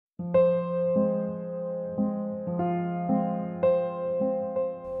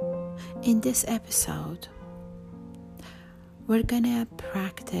In this episode, we're gonna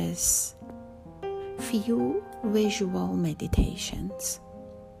practice few visual meditations.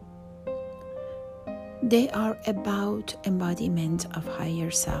 They are about embodiment of higher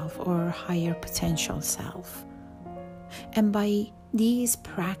self or higher potential self. And by these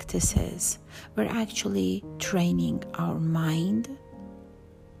practices, we're actually training our mind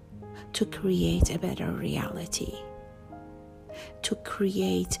to create a better reality, to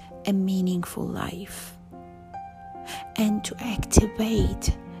create a meaningful life, and to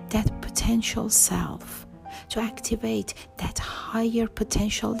activate that potential self, to activate that higher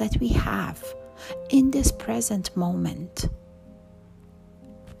potential that we have in this present moment,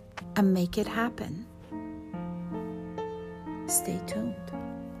 and make it happen. Stay tuned.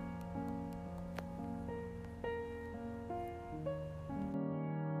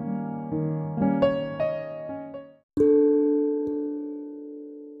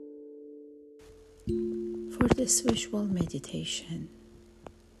 For this visual meditation,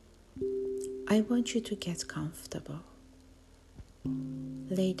 I want you to get comfortable.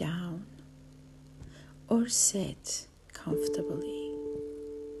 Lay down or sit comfortably.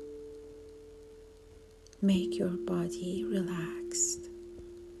 Make your body relaxed,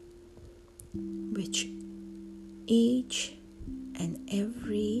 with each and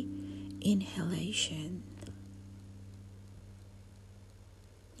every inhalation.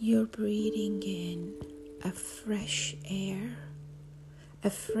 You're breathing in a fresh air, a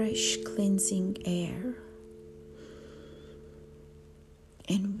fresh cleansing air.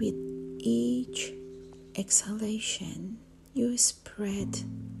 And with each exhalation, you spread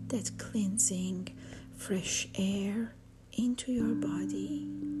that cleansing fresh air into your body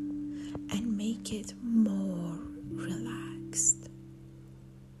and make it more relaxed.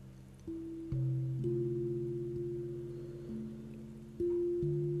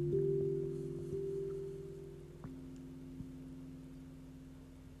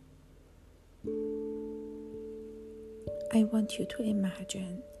 I want you to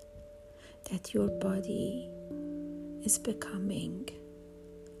imagine that your body is becoming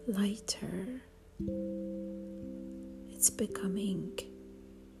lighter. It's becoming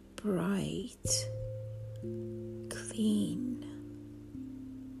bright, clean,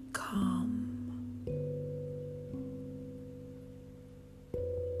 calm.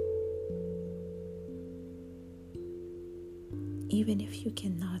 Even if you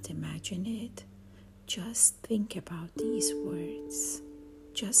cannot imagine it, just think about these words.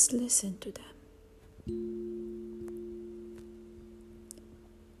 Just listen to them.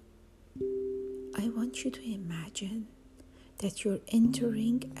 I want you to imagine that you're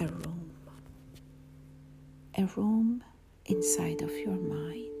entering a room inside of your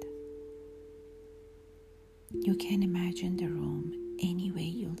mind. You can imagine the room any way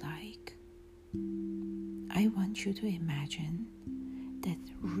you like. I want you to imagine that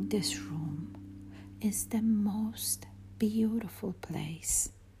this room is the most beautiful place,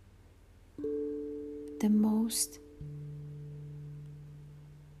 the most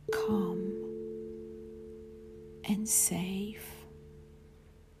calm and safe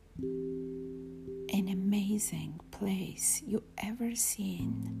and amazing place you ever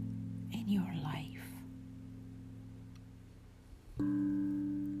seen in your life.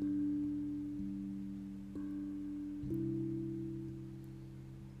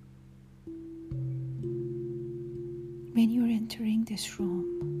 When you're entering this room,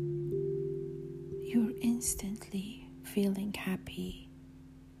 you're instantly feeling happy,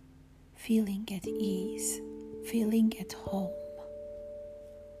 feeling at ease, feeling at home.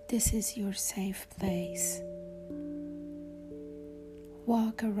 This is your safe place.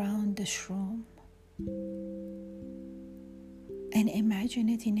 Walk around this room and imagine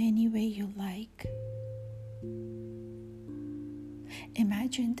it in any way you like.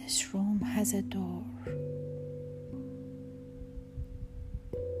 Imagine this room has a door.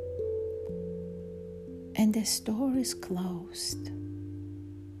 And this door is closed.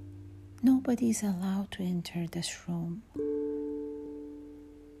 Nobody is allowed to enter this room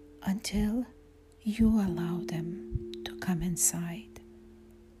until you allow them to come inside.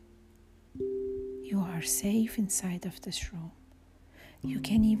 You are safe inside of this room. You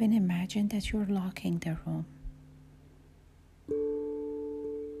can even imagine that you're locking the room.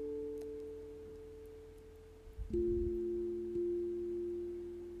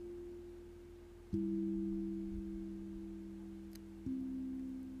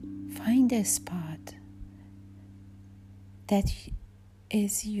 Find a spot that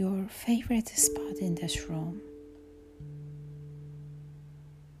is your favorite spot in this room.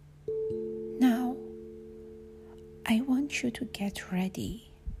 Now, I want you to get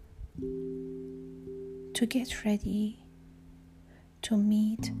ready to get ready to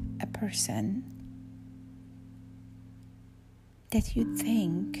meet a person that you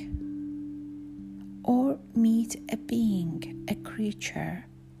think, or meet a being, a creature,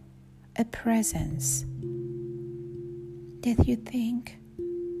 a presence that you think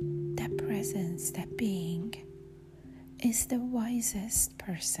that presence, that being is the wisest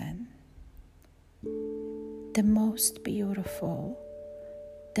person, the most beautiful,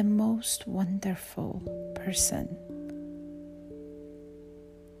 the most wonderful person.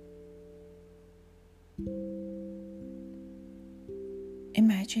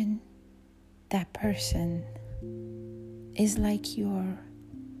 Imagine that person is like your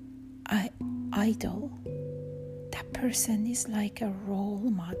idol. That person is like a role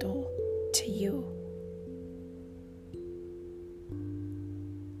model to you.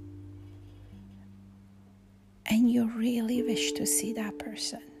 And you really wish to see that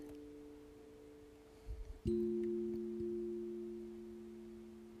person.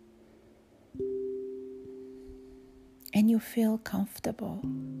 And you feel comfortable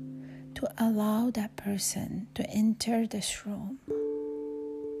to allow that person to enter this room.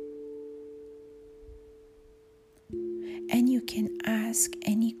 And you can ask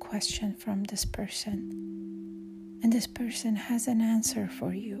any question from this person, and this person has an answer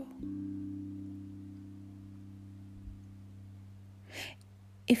for you.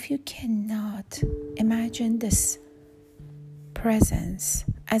 If you cannot imagine this presence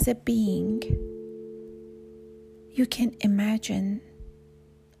as a being, you can imagine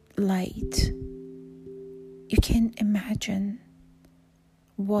light. You can imagine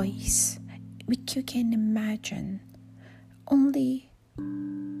voice. You can imagine only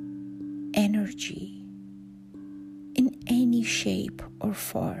energy in any shape or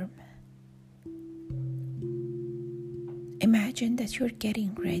form. Imagine that you're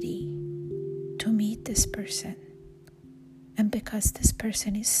getting ready to meet this person. And because this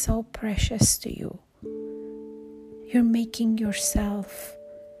person is so precious to you, you're making yourself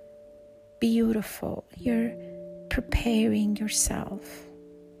beautiful. You're preparing yourself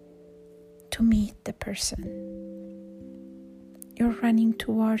to meet the person. You're running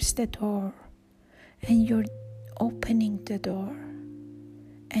towards the door, and you're opening the door,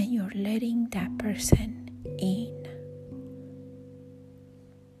 and you're letting that person in.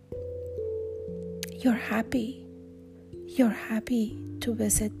 You're happy. You're happy to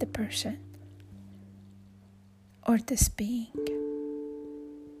visit the person or this being.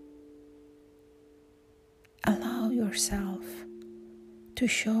 Allow yourself to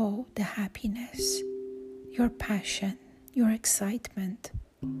show the happiness, your passion, your excitement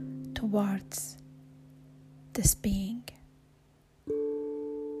towards this being.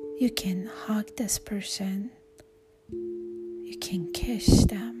 You can hug this person. You can kiss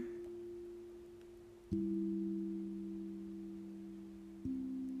them.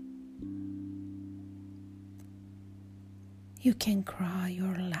 You can cry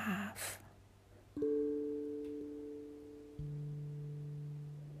or laugh.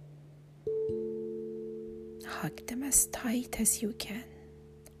 Hug them as tight as you can.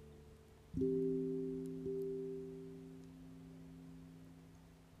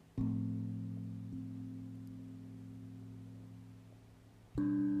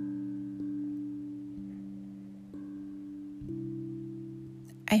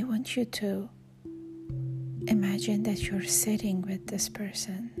 I want you to imagine that you're sitting with this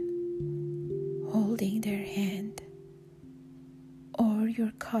person, holding their hand, or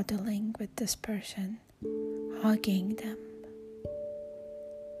you're cuddling with this person, hugging them,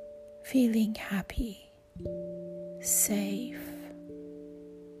 feeling happy, safe.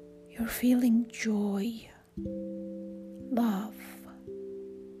 You're feeling joy, love.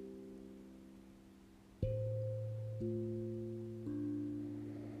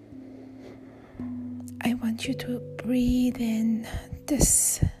 I want you to breathe in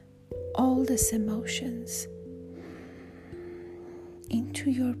all these emotions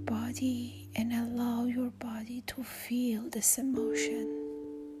into your body and allow your body to feel this emotion.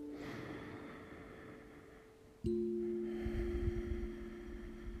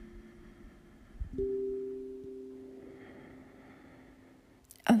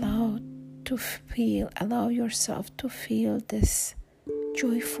 Allow yourself to feel this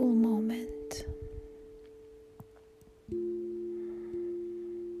joyful moment.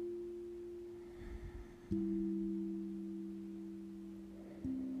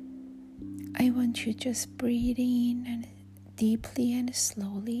 I want you just breathe in and deeply and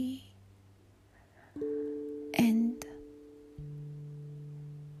slowly, and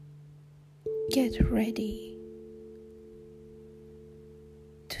get ready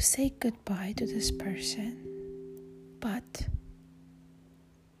to say goodbye to this person, but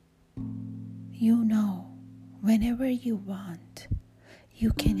you know, whenever you want,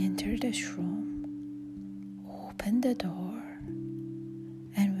 you can enter this room, open the door,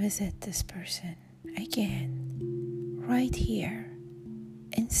 and visit this person again, right here,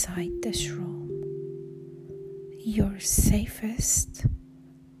 inside this room, your safest,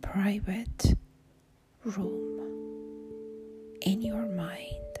 private room in your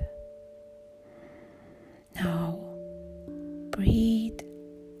mind. Now, breathe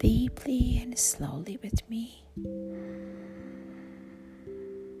deeply and slowly with me.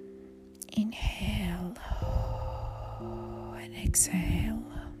 Inhale and exhale.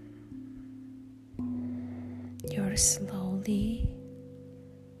 You're slowly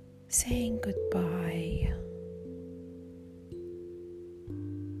saying goodbye,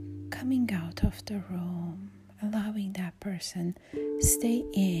 coming out of the room, allowing that person stay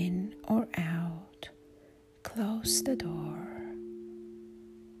in or out. Close the door.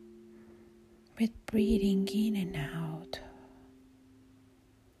 With breathing in and out,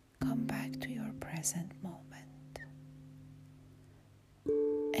 come back to your present moment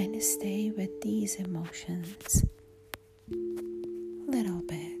and stay with these emotions a little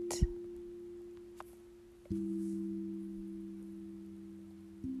bit.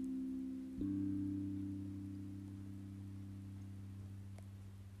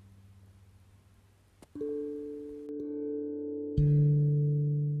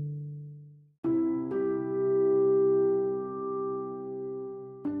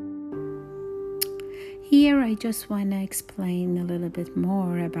 Here I just want to explain a little bit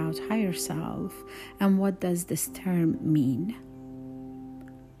more about higher self and what does this term mean.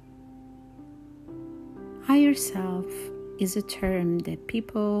 Higher self is a term that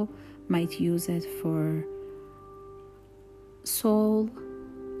people might use it for soul,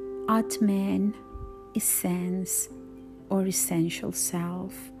 Atman, essence, or essential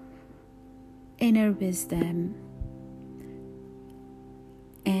self, inner wisdom,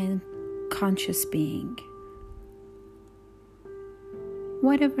 and conscious being.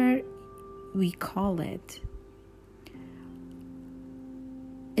 Whatever we call it,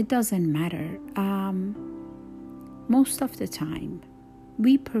 it doesn't matter. Most of the time,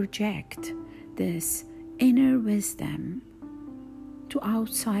 we project this inner wisdom to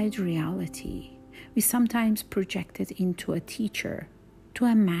outside reality. We sometimes project it into a teacher, to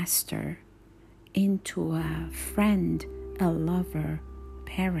a master, into a friend, a lover,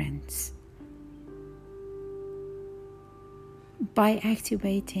 parents. By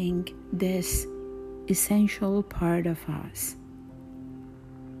activating this essential part of us,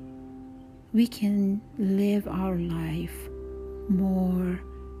 we can live our life more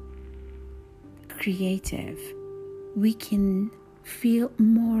creative. We can feel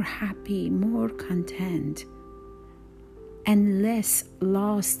more happy, more content, and less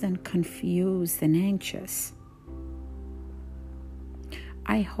lost and confused and anxious.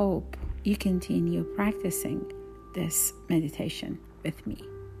 I hope you continue practicing this meditation with me.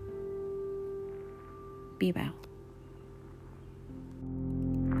 Be well.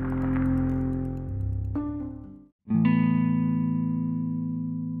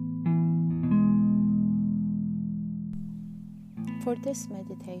 For this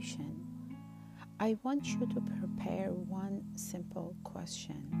meditation, I want you to prepare one simple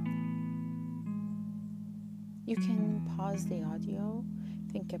question. You can pause the audio,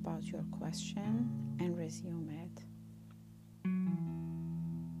 think about your question, and resume it.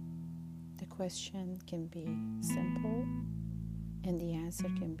 The question can be simple, and the answer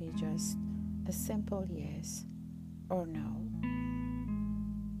can be just a simple yes or no.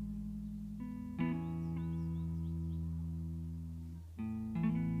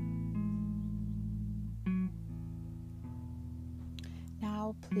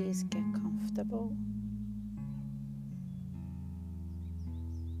 Now, please get comfortable.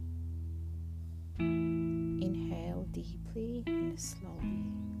 Inhale deeply and slowly.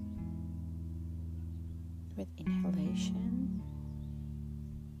 With inhalation,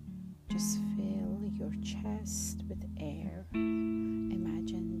 just fill your chest with air.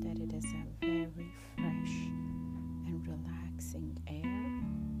 Imagine that it is a very fresh and relaxing air.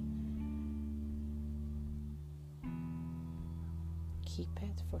 Keep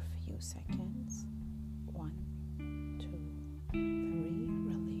it for a few seconds. 1, 2, 3,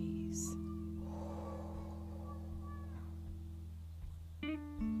 release.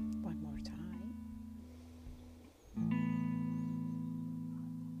 One more time.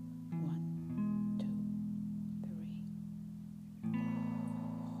 1, 2,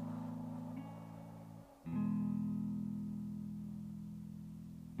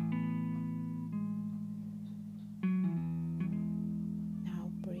 3.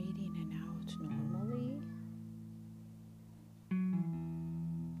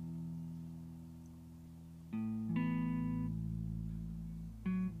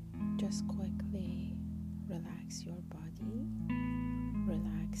 just quickly relax your body,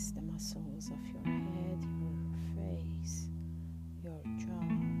 relax the muscles of your head, your face, your jaw,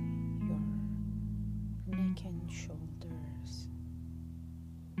 your neck and shoulders,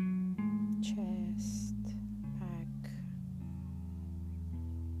 chest, back,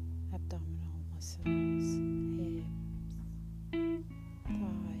 abdominal muscles, hips,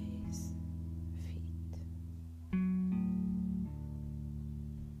 thighs, feet.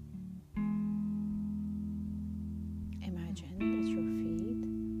 Imagine that your feet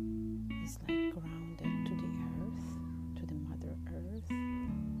is like grounded to the earth, to the Mother Earth.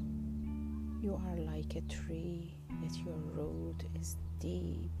 You are like a tree, that your root is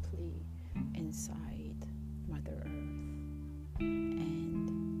deeply inside Mother Earth,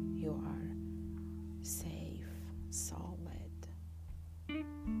 and you are safe, solid,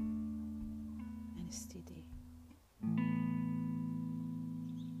 and steady.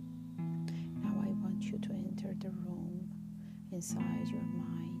 Now I want you to enter the room inside your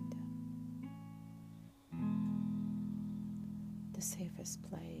mind, the safest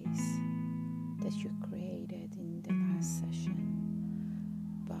place that you created in the last session,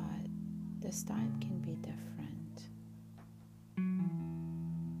 but this time can be different.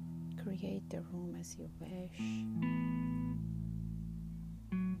 Create the room as you wish.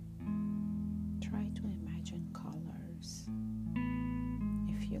 Try to imagine colors,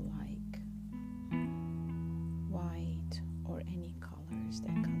 if you like, white or any colors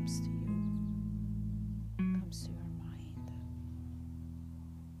that comes to you, comes to your mind.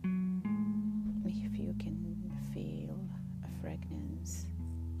 If you can feel a fragrance,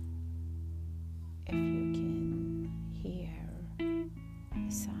 if you can hear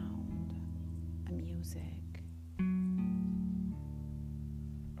a sound, a music,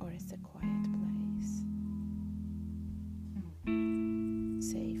 or it's a quiet place,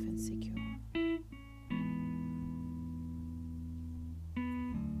 safe and secure.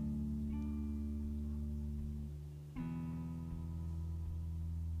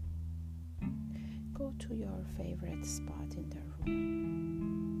 Go to your favorite spot in the room.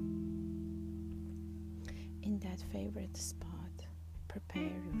 In that favorite spot,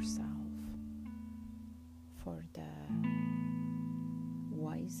 prepare yourself for the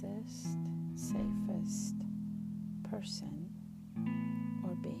wisest, safest person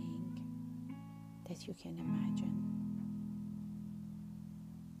or being that you can imagine.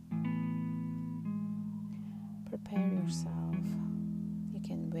 Prepare yourself. You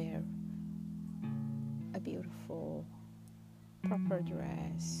can wear a beautiful, proper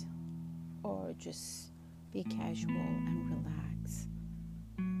dress, or just be casual and relax.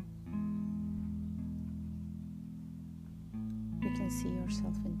 You can see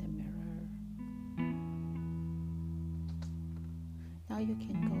yourself in the mirror. Now you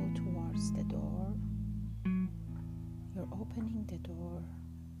can go towards the door. You're opening the door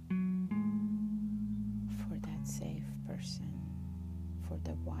for that safe person, for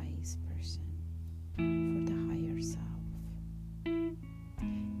the wise person, for the higher self.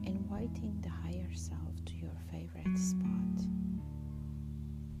 Inviting the higher self to your favorite spot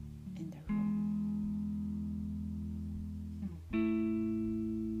in the room.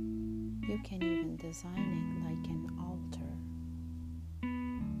 You can even design it like an altar.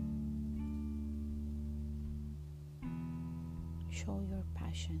 Show your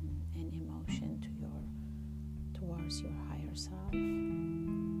passion and emotion towards your higher self.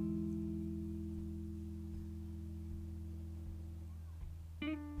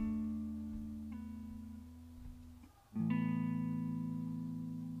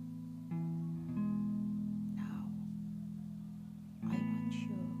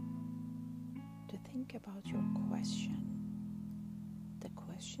 Think about your question, the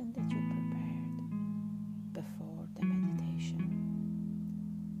question that you prepared before the meditation.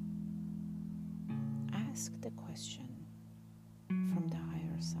 Ask the question from the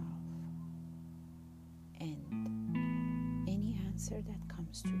higher self, and any answer that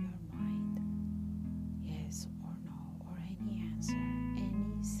comes to your mind, yes or no, or any answer,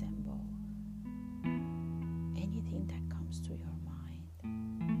 any symbol, anything that comes to your mind,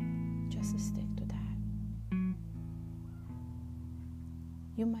 just stick to that.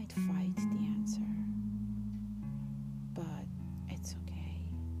 You might fight the answer, but it's okay.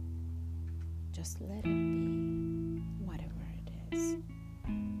 Just let it be, whatever it is.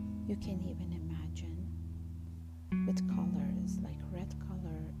 You can even imagine with colors, like red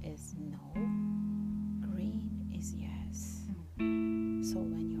color is no, green is yes. So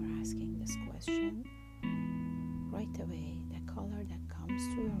when you're asking this question, right away, the color that comes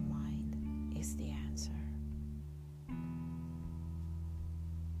to your mind is the answer.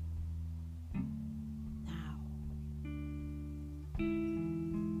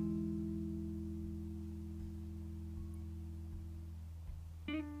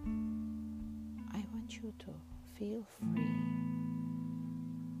 want you to feel free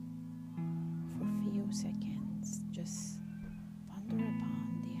for a few seconds. Just ponder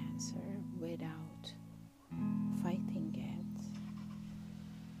upon the answer without fighting it.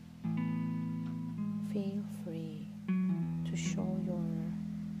 Feel free to show your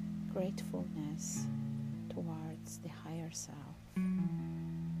gratefulness towards the higher self.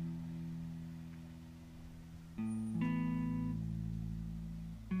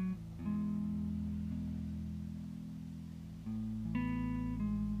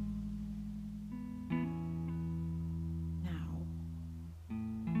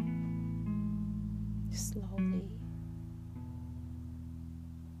 Slowly,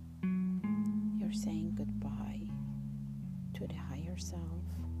 you're saying goodbye to the higher self,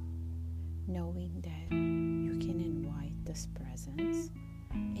 knowing that you can invite this presence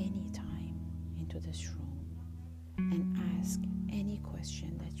anytime into this room and ask any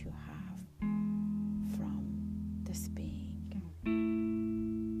question that you have from this being.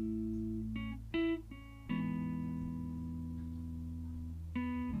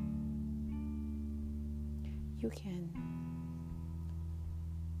 You can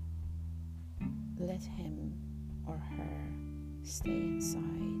let him or her stay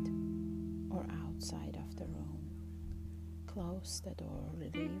inside or outside of the room. Close the door,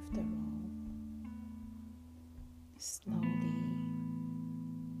 leave the room. Slowly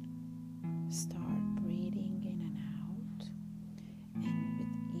start breathing in and out, and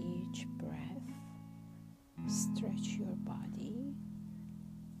with each breath, stretch your body.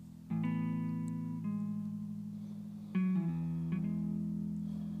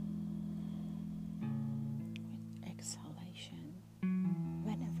 Exhalation.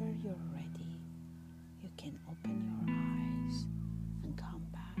 Whenever you're ready, you can open your eyes and come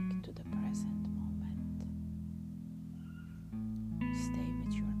back to the present moment. Stay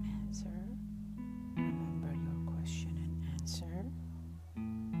with your answer. Remember your question and answer.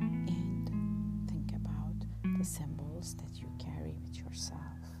 And think about the symbols that you carry with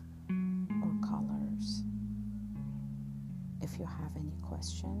yourself or colors. If you have any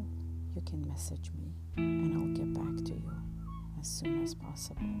question, you can message me and I'll get back to you as soon as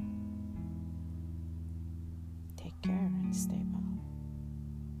possible. Take care and stay well.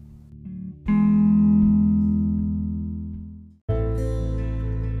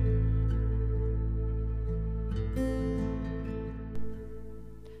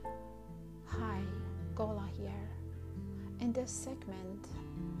 Hi, Gola here. In this segment,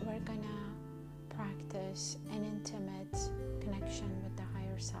 we're gonna practice an intimate connection with the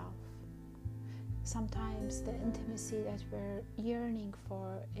higher self. Sometimes the intimacy that we're yearning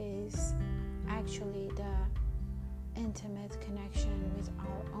for is actually the intimate connection with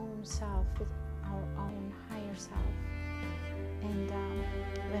our own self, with our own higher self. And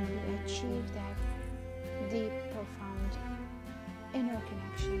when we achieve that deep, profound inner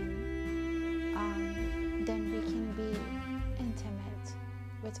connection, then we can be intimate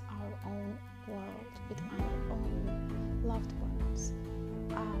with our own world, with our own loved ones.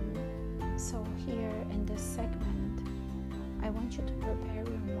 So here in this segment, I want you to prepare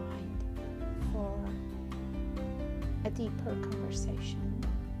your mind for a deeper conversation,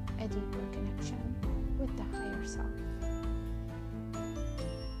 a deeper connection with the higher self.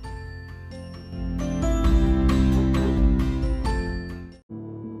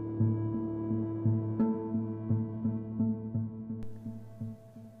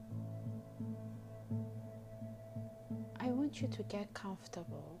 I want you to get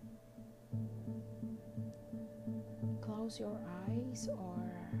comfortable. Close your eyes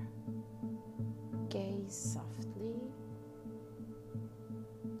or gaze softly.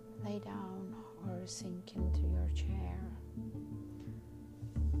 Lay down or sink into your chair.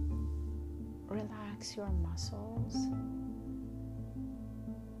 Relax your muscles.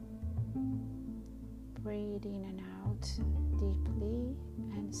 Breathe in and out deeply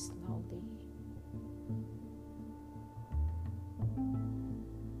and slowly.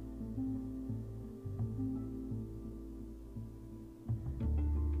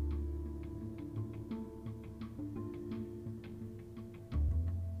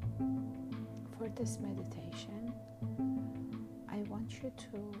 For this meditation, I want you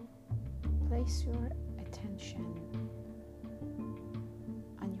to place your attention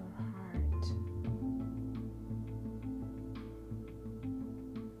on your heart.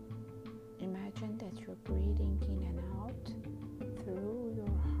 Imagine that you're breathing in and out through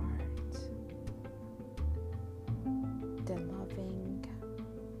your heart. The loving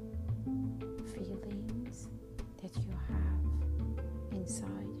feelings that you have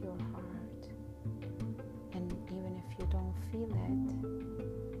inside your heart. And even if you don't feel it,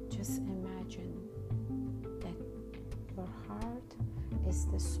 just imagine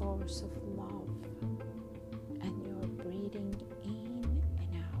the source of love, and you're breathing in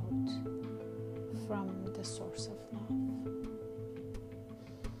and out from the source of love.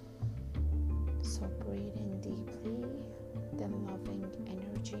 So breathe in deeply the loving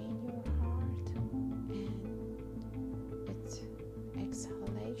energy in your heart, and with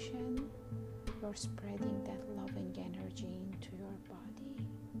exhalation, you're spreading that loving energy into your body.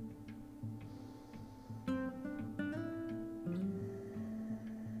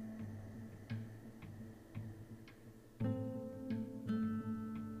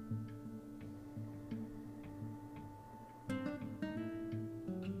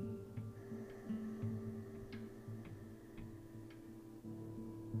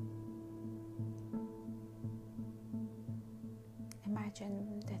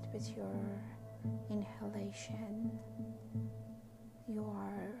 Imagine that with your inhalation, you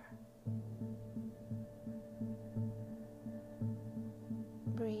are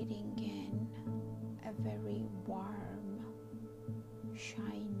breathing in a very warm,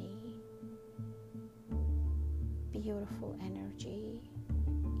 shiny, beautiful energy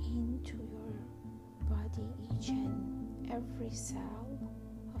into your body, each and every cell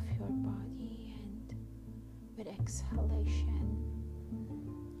of your body, and with exhalation,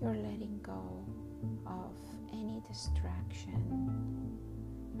 you're letting go of any distraction.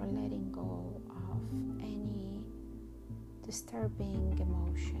 You're letting go of any disturbing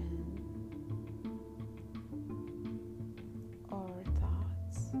emotion or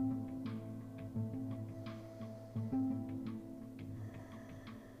thoughts.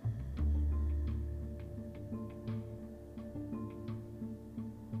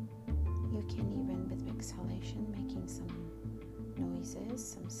 You can even, with exhalation, making some noises,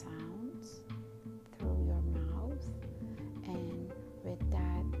 some sounds through your mouth, and with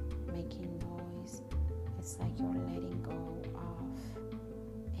that making noise, it's like you're letting go of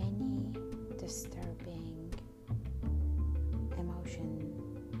any disturbing emotion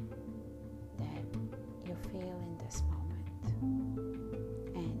that you feel in this moment,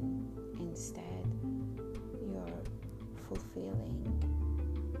 and instead you're fulfilling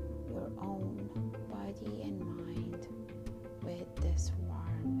your own body and mind with this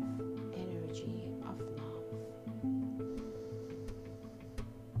warm energy of love.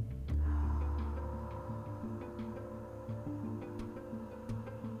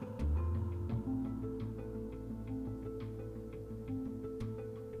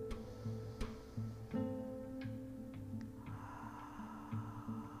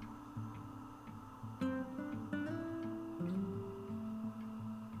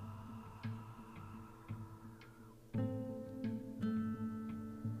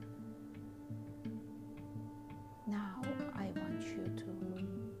 Now I want you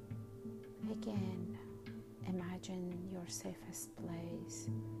to again imagine your safest place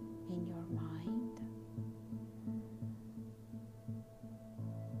in your mind.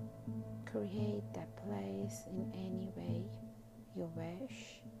 Create that place in any way you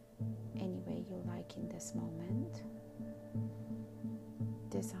wish, any way you like in this moment.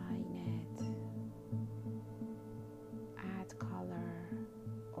 Design it, add color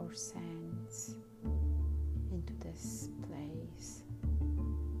or scents into this place.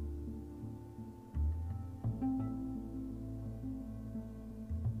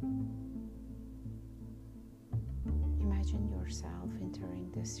 Imagine yourself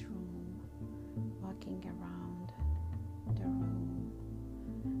entering this room, walking around the room,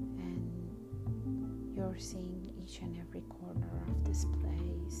 and you're seeing each and every corner of this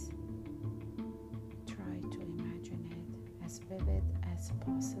place. Try to imagine it as vivid as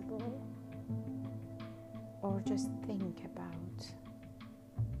possible, or just think about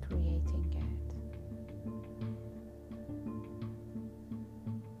creating it.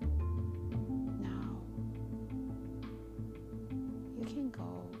 Now, you can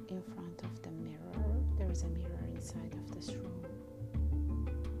go in front of the mirror. There is a mirror inside of this room.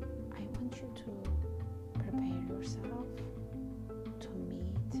 I want you to prepare yourself to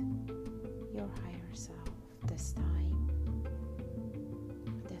meet your higher self this time.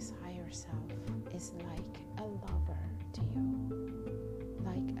 This higher self is like a lover to you,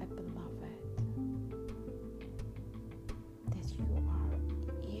 like a beloved that you are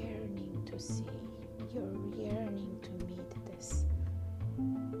yearning to see. You're yearning to meet this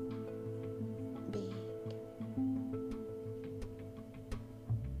being.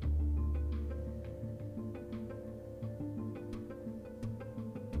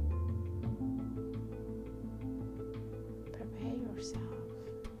 Prepare yourself.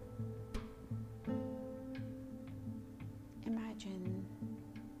 Imagine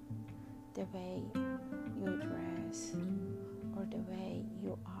the way you dress or for the way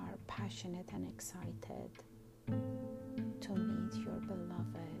you are passionate and excited to meet your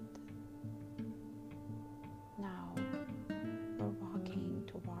beloved. Now you're walking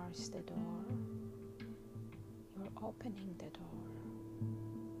towards the door. You're opening the door,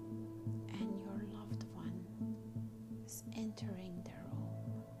 and your loved one is entering the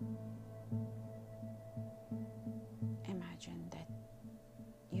room. Imagine that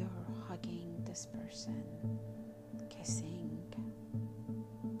you're hugging this person, kissing,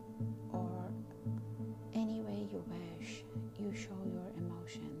 or any way you wish. You show your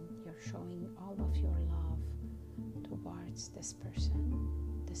emotion. You're showing all of your love towards this person,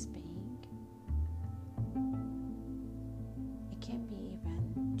 this being. It can be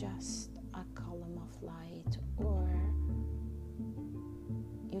even just a column of light, or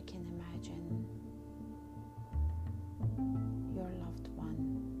you can imagine your loved one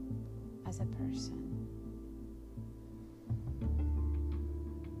as a person.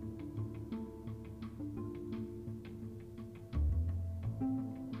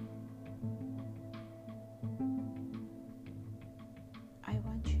 I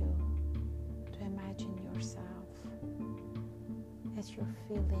want you to imagine yourself as you're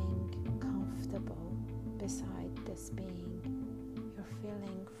feeling comfortable beside this being. You're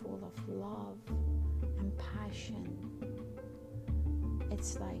feeling full of love and passion.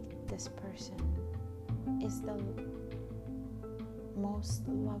 It's like this person is the most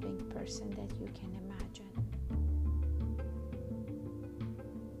loving person that you can imagine.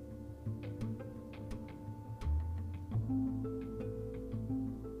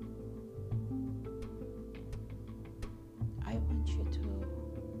 I want you to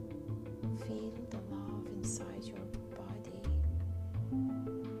feel the love inside your body,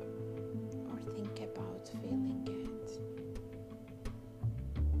 or think about feeling it.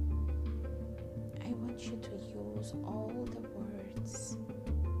 I want you to use all the words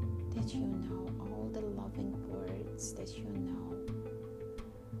that you know, all the loving words that you know,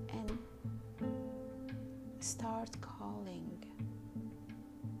 and start calling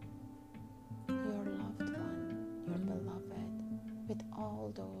your loved one, your beloved, with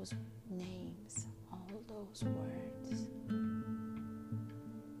all those names, all those words,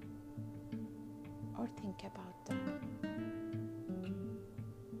 or think about them.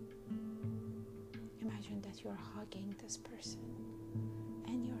 Imagine that you're hugging this person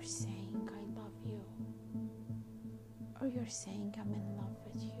and you're saying, I love you, or you're saying, I'm in love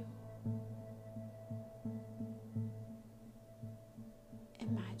with you.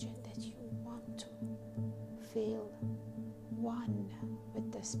 Imagine that you want to feel one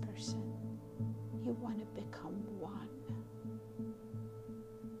with this person. You want to become one.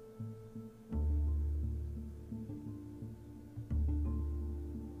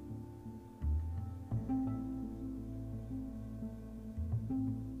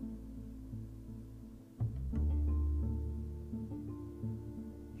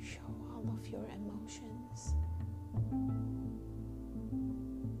 Show all of your emotions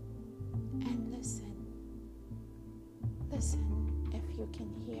and listen. Listen if you can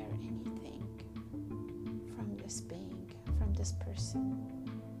hear anything from this being, from this person.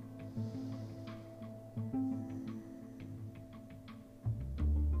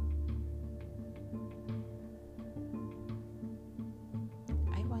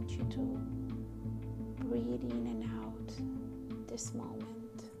 I want you to breathe in and out this moment.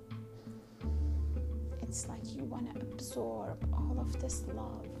 It's like you want to absorb all of this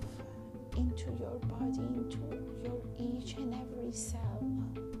love into your body, into your each and every cell.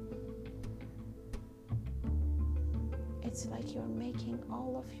 It's like you're making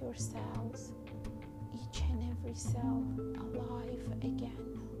all of your cells, each and every cell, alive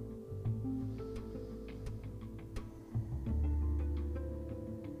again.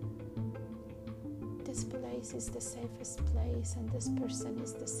 This place is the safest place, and this person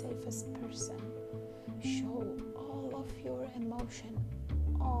is the safest person. Show all of your emotion,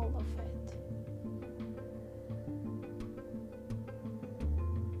 all of it.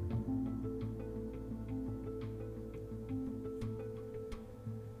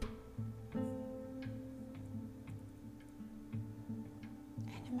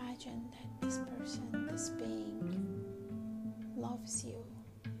 And imagine that this person, this being, loves you.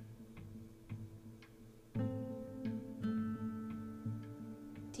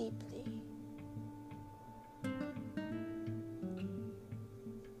 Deeply.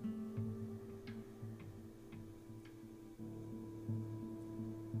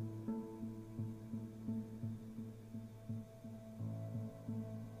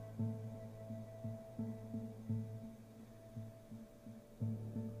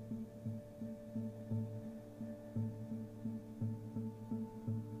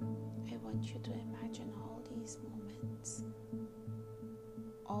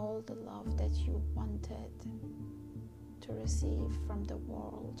 love that you wanted to receive from the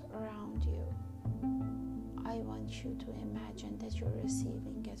world around you. I want you to imagine that you're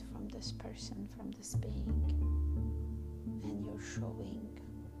receiving it from this person, from this being, and you're showing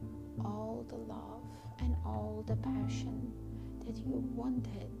all the love and all the passion that you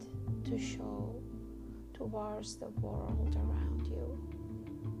wanted to show towards the world around you.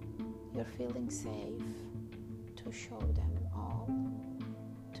 You're feeling safe to show them all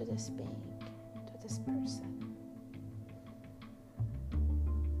to this being, to this person.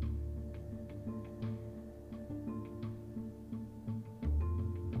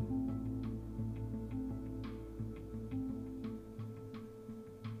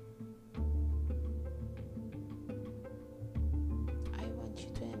 I want you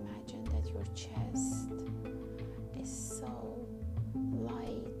to imagine that your chest is so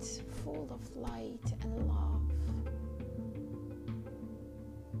light, full of light and love.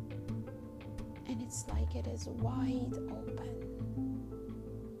 And it's like it is wide open.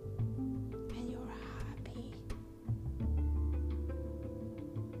 And you're happy.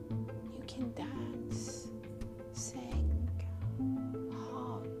 You can dance, sing,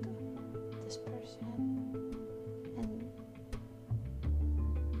 hug this person, and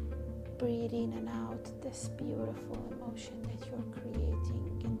breathe in and out this beautiful emotion that you're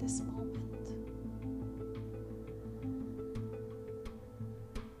creating in this moment.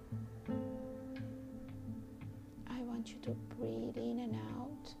 I want you to breathe in and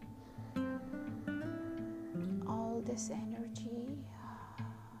out all this energy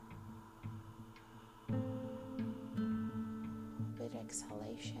with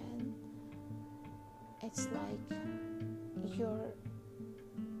exhalation. It's like you're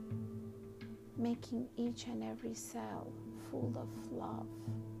making each and every cell full of love,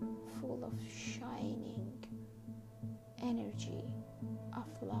 full of shining energy of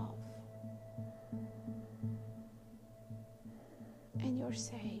love. And you're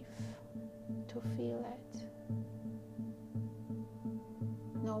safe to feel it.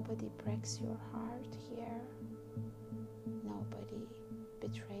 Nobody breaks your heart here. Nobody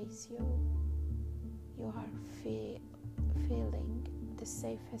betrays you. You are feeling the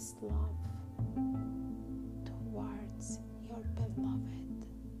safest love towards your beloved,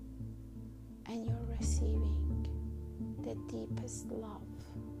 and you're receiving the deepest love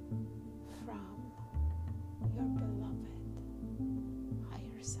from your beloved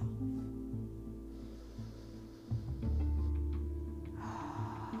higher self.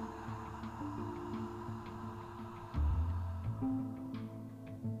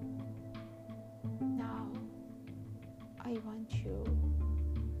 Now I want you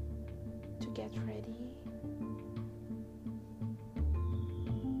to get ready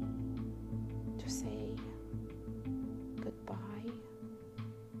to say goodbye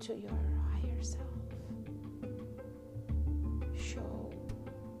to your higher self. Show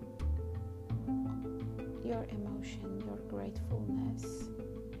your emotion, your gratefulness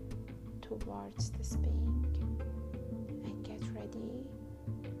towards this being, and get ready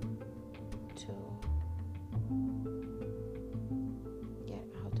to get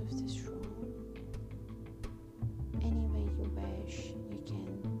out of this room. Any way you wish, you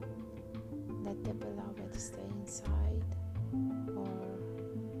can let the beloved stay inside or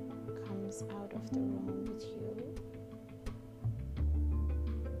comes out of the room with you.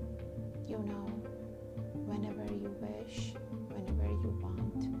 You know, whenever you wish, whenever you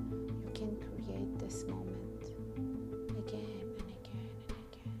want, you can create this moment again and again and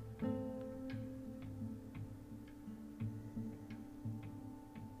again.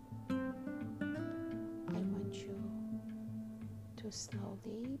 I want you to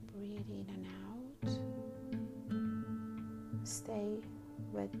slowly breathe in and out. Stay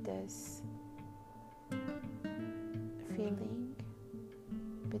with this feeling,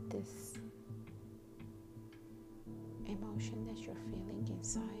 with this emotion that you're feeling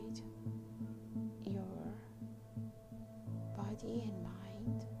inside your body and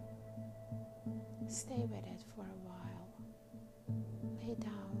mind. Stay with it for a while. Lay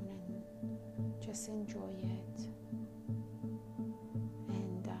down and just enjoy it.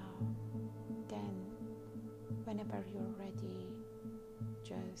 And then whenever you're ready,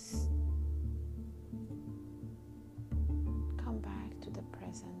 just come back to the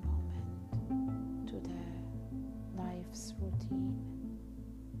present moment, to the life's routine.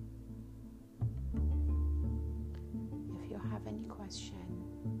 If you have any question,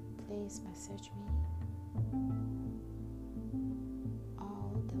 please message me.